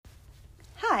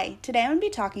Hi, today I'm going to be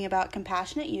talking about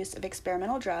compassionate use of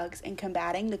experimental drugs in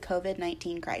combating the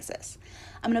COVID-19 crisis.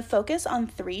 I'm going to focus on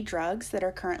 3 drugs that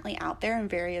are currently out there in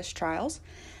various trials,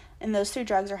 and those 3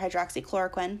 drugs are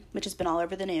hydroxychloroquine, which has been all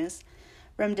over the news,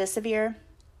 remdesivir,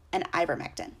 and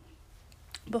ivermectin.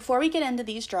 Before we get into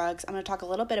these drugs, I'm going to talk a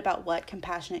little bit about what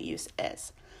compassionate use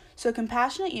is. So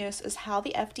compassionate use is how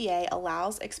the FDA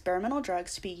allows experimental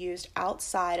drugs to be used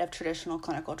outside of traditional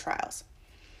clinical trials.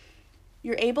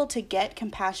 You're able to get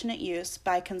compassionate use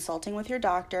by consulting with your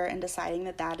doctor and deciding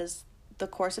that that is the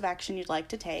course of action you'd like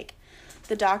to take.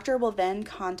 The doctor will then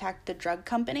contact the drug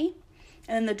company,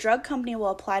 and then the drug company will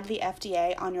apply to the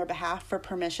FDA on your behalf for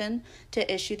permission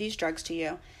to issue these drugs to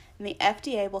you. And the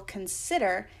FDA will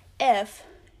consider if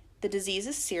the disease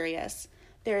is serious,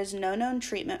 there is no known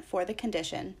treatment for the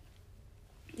condition,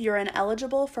 you're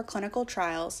ineligible for clinical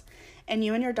trials, and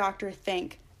you and your doctor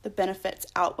think the benefits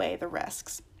outweigh the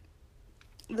risks.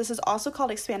 This is also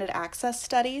called expanded access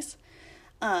studies,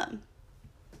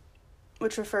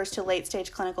 which refers to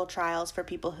late-stage clinical trials for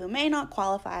people who may not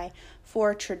qualify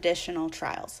for traditional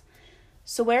trials.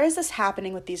 So where is this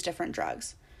happening with these different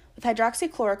drugs? With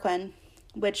hydroxychloroquine,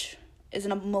 which is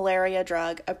a malaria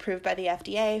drug approved by the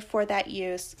FDA for that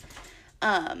use,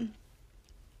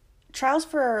 trials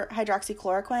for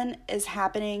hydroxychloroquine is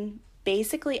happening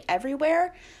basically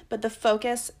everywhere, but the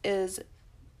focus is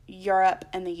Europe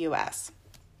and the US.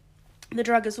 The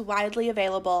drug is widely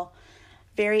available,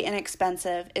 very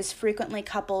inexpensive, is frequently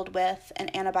coupled with an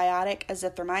antibiotic,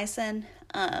 azithromycin,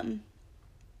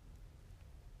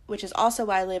 which is also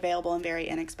widely available and very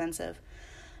inexpensive.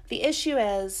 The issue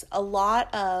is a lot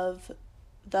of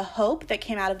the hope that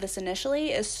came out of this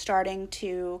initially is starting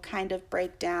to kind of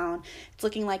break down. It's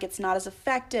looking like it's not as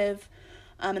effective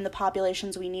in the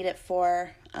populations we need it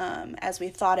for as we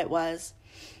thought it was.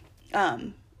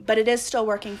 But it is still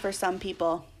working for some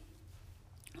people.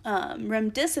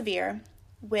 Remdesivir,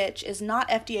 which is not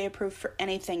FDA approved for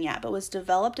anything yet, but was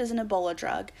developed as an Ebola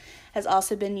drug, has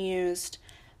also been used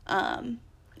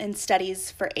in studies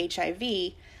for HIV.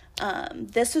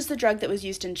 This was the drug that was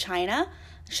used in China,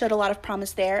 showed a lot of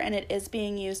promise there, and it is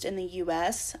being used in the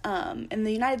U.S. In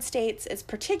the United States, it's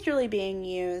particularly being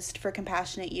used for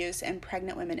compassionate use in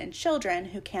pregnant women and children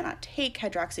who cannot take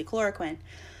hydroxychloroquine,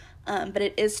 but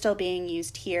it is still being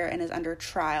used here and is under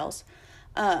trials.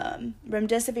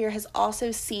 Remdesivir has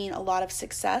also seen a lot of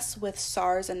success with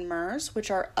SARS and MERS, which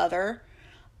are other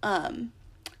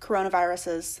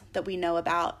coronaviruses that we know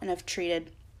about and have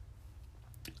treated.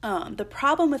 The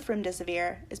problem with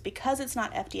remdesivir is because it's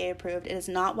not FDA approved, it is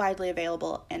not widely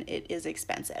available, and it is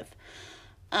expensive.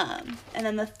 And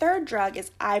then the third drug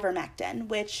is ivermectin,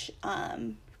 which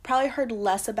probably heard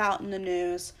less about in the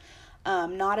news,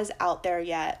 not as out there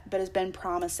yet, but has been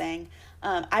promising.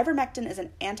 Ivermectin is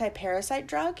an anti-parasite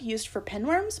drug used for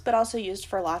pinworms, but also used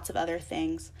for lots of other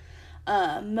things.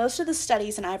 Most of the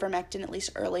studies in ivermectin, at least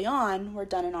early on, were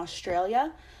done in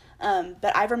Australia.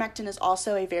 But ivermectin is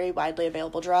also a very widely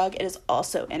available drug. It is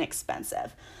also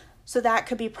inexpensive. So that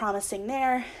could be promising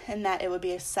there, and that it would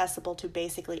be accessible to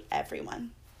basically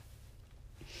everyone.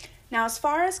 Now, as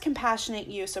far as compassionate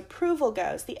use approval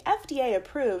goes, the FDA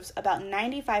approves about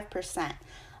 95%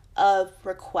 of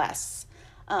requests,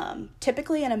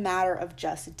 typically in a matter of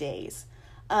just days.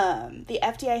 The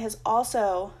FDA has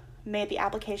also made the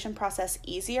application process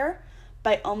easier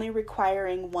by only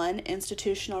requiring one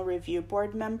institutional review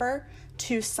board member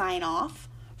to sign off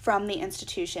from the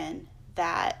institution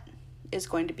that is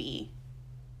going to be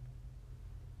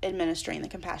administering the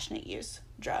compassionate use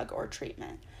drug or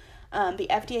treatment. The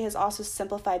FDA has also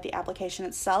simplified the application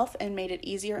itself and made it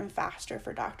easier and faster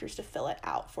for doctors to fill it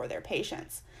out for their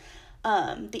patients.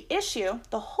 The issue,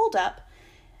 the holdup,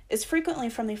 is frequently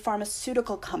from the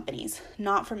pharmaceutical companies,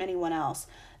 not from anyone else.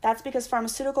 That's because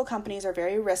pharmaceutical companies are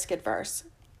very risk adverse,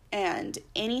 and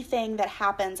anything that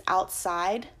happens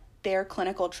outside their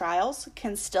clinical trials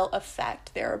can still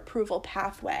affect their approval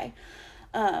pathway.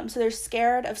 So they're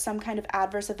scared of some kind of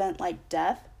adverse event like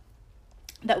death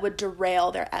that would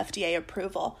derail their FDA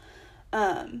approval.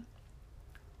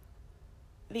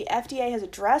 The FDA has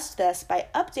addressed this by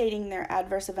updating their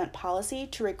adverse event policy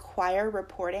to require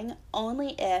reporting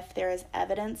only if there is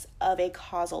evidence of a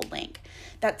causal link.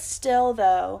 That still,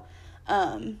 though,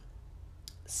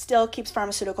 still keeps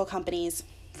pharmaceutical companies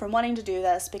from wanting to do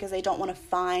this because they don't want to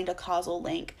find a causal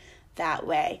link that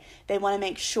way. They want to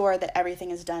make sure that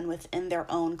everything is done within their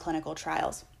own clinical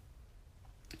trials.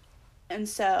 And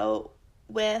so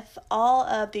with all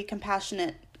of the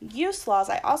compassionate use laws,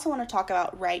 I also want to talk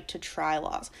about right to try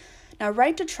laws. Now,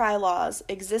 right to try laws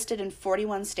existed in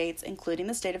 41 states, including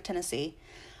the state of Tennessee.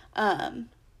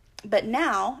 But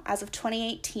now, as of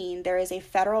 2018, there is a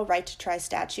federal right to try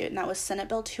statute, and that was Senate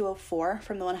Bill 204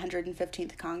 from the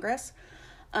 115th Congress.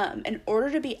 In order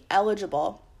to be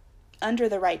eligible under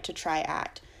the Right to Try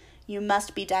Act, you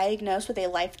must be diagnosed with a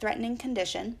life-threatening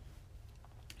condition.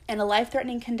 And a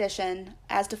life-threatening condition,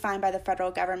 as defined by the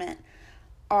federal government,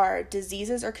 are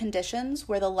diseases or conditions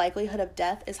where the likelihood of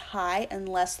death is high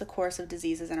unless the course of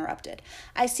disease is interrupted.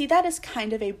 I see that as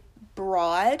kind of a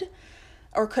broad,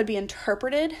 or could be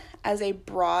interpreted as a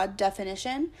broad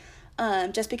definition.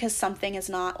 Just because something is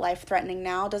not life-threatening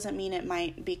now doesn't mean it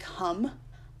might become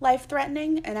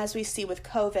life-threatening. And as we see with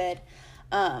COVID,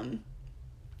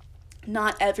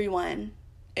 not everyone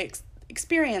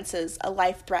experiences a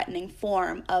life-threatening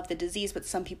form of the disease, but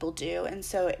some people do, and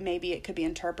so maybe it could be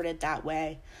interpreted that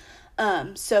way.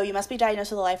 So you must be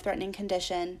diagnosed with a life-threatening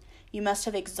condition. You must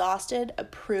have exhausted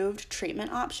approved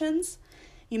treatment options.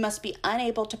 You must be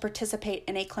unable to participate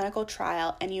in a clinical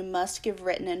trial, and you must give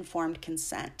written informed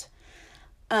consent.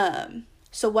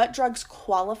 So what drugs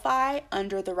qualify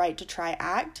under the Right to Try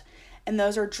Act? And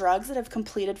those are drugs that have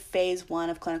completed phase 1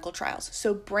 of clinical trials.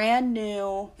 So brand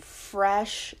new,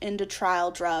 fresh into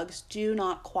trial drugs do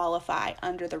not qualify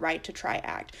under the Right to Try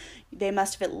Act. They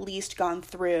must have at least gone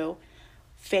through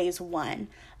phase 1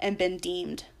 and been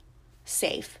deemed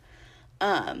safe.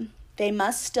 They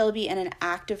must still be in an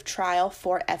active trial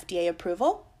for FDA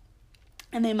approval,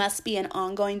 and they must be in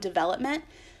ongoing development.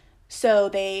 So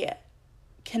they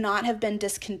cannot have been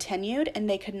discontinued, and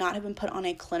they could not have been put on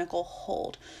a clinical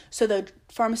hold. So the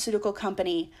pharmaceutical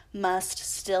company must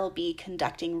still be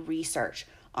conducting research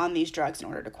on these drugs in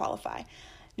order to qualify.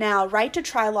 Now, right to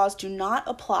try laws do not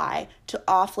apply to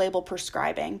off-label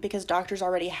prescribing because doctors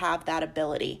already have that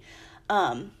ability.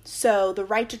 So the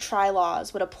right to try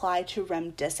laws would apply to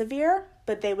remdesivir,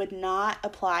 but they would not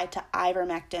apply to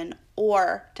ivermectin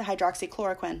or to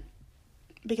hydroxychloroquine,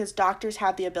 because doctors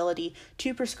have the ability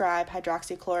to prescribe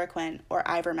hydroxychloroquine or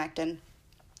ivermectin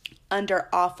under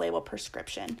off-label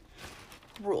prescription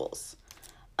rules.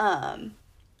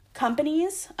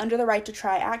 Companies under the Right to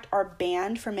Try Act are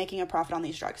banned from making a profit on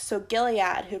these drugs. So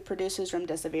Gilead, who produces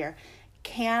remdesivir,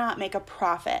 cannot make a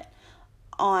profit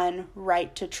on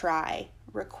right to try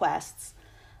requests.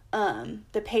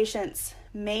 The patients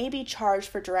may be charged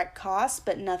for direct costs,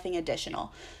 but nothing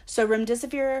additional. So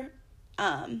remdesivir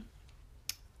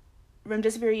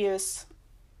use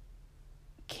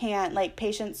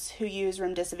patients who use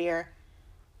remdesivir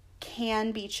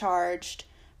can be charged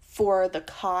for the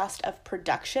cost of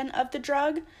production of the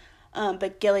drug,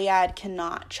 but Gilead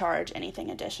cannot charge anything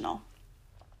additional.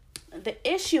 The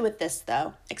issue with this,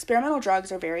 though, experimental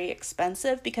drugs are very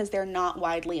expensive because they're not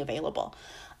widely available.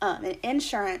 And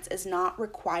insurance is not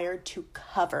required to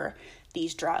cover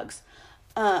these drugs.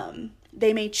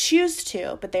 They may choose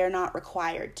to, but they are not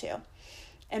required to.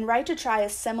 And right to try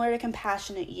is similar to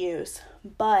compassionate use,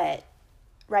 but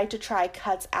right to try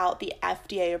cuts out the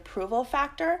FDA approval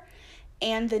factor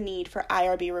and the need for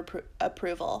IRB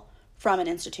approval from an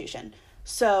institution.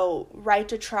 So right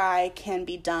to try can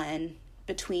be done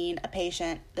between a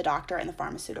patient, the doctor, and the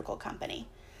pharmaceutical company.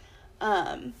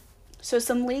 So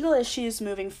some legal issues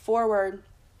moving forward,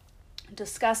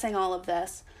 discussing all of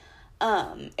this.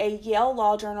 A Yale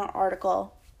Law Journal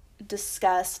article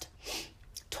discussed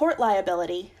tort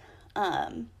liability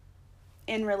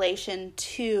in relation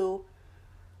to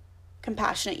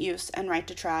compassionate use and right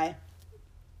to try,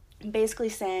 basically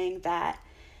saying that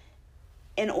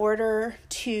in order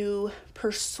to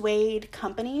persuade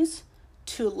companies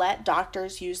to let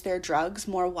doctors use their drugs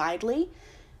more widely,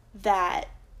 that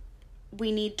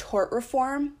we need tort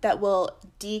reform that will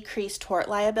decrease tort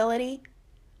liability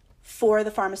for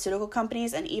the pharmaceutical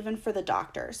companies and even for the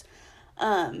doctors.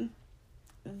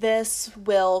 This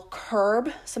will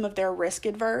curb some of their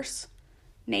risk-adverse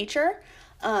nature,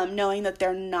 knowing that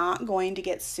they're not going to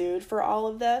get sued for all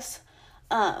of this.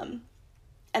 And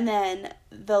then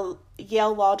the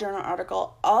Yale Law Journal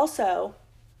article also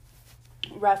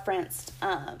referenced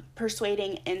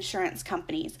persuading insurance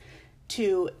companies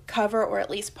to cover or at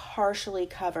least partially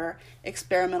cover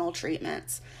experimental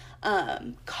treatments.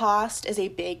 Cost is a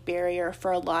big barrier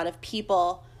for a lot of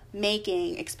people,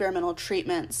 making experimental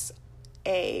treatments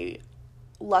a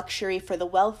luxury for the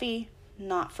wealthy,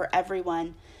 not for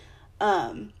everyone.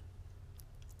 And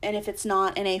if it's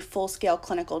not in a full-scale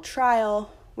clinical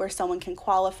trial where someone can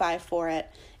qualify for it,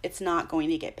 it's not going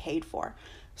to get paid for.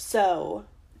 So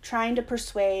trying to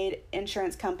persuade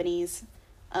insurance companies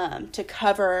to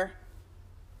cover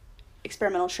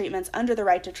experimental treatments under the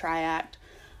Right to Try Act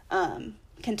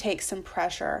can take some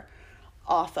pressure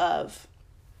off of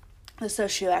the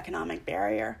socioeconomic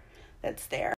barrier that's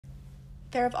there.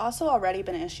 There have also already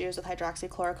been issues with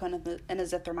hydroxychloroquine and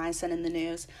azithromycin in the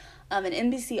news. An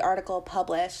NBC article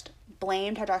published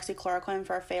blamed hydroxychloroquine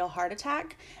for a fatal heart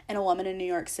attack in a woman in New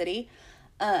York City.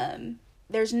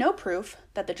 There's no proof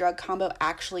that the drug combo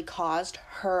actually caused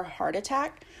her heart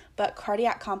attack, but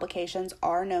cardiac complications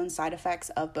are known side effects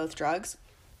of both drugs.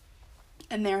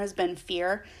 And there has been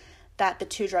fear that the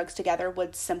two drugs together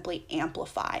would simply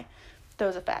amplify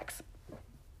those effects.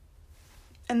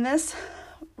 And this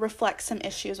reflects some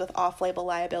issues with off-label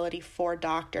liability for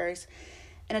doctors.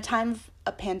 In a time of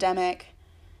a pandemic,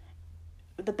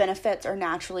 the benefits are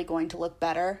naturally going to look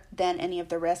better than any of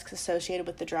the risks associated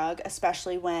with the drug,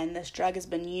 especially when this drug has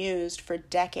been used for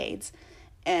decades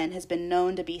and has been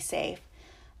known to be safe.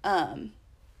 The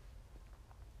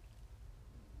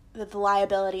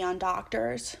liability on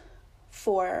doctors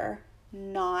for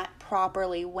not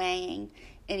properly weighing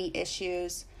any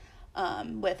issues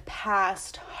with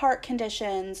past heart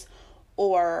conditions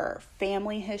or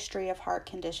family history of heart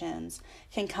conditions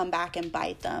can come back and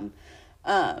bite them.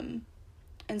 And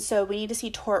so we need to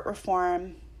see tort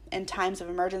reform in times of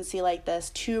emergency like this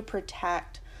to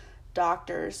protect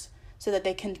doctors so that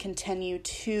they can continue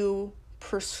to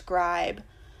prescribe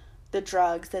the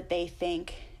drugs that they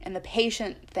think and the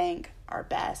patient think are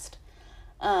best.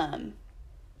 And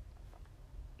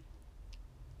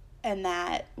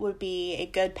that would be a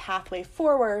good pathway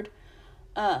forward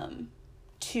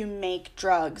to make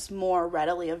drugs more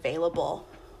readily available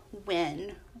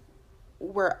when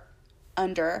we're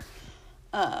under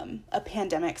a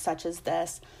pandemic such as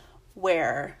this,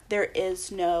 where there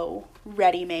is no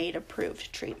ready-made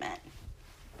approved treatment.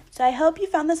 So I hope you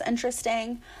found this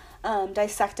interesting,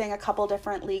 dissecting a couple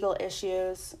different legal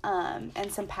issues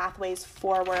and some pathways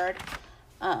forward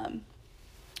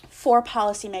for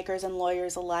policymakers and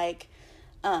lawyers alike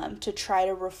to try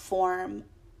to reform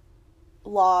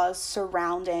laws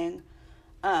surrounding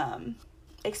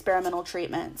experimental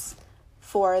treatments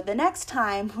for the next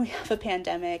time we have a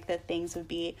pandemic, that things would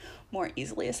be more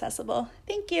easily accessible.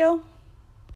 Thank you.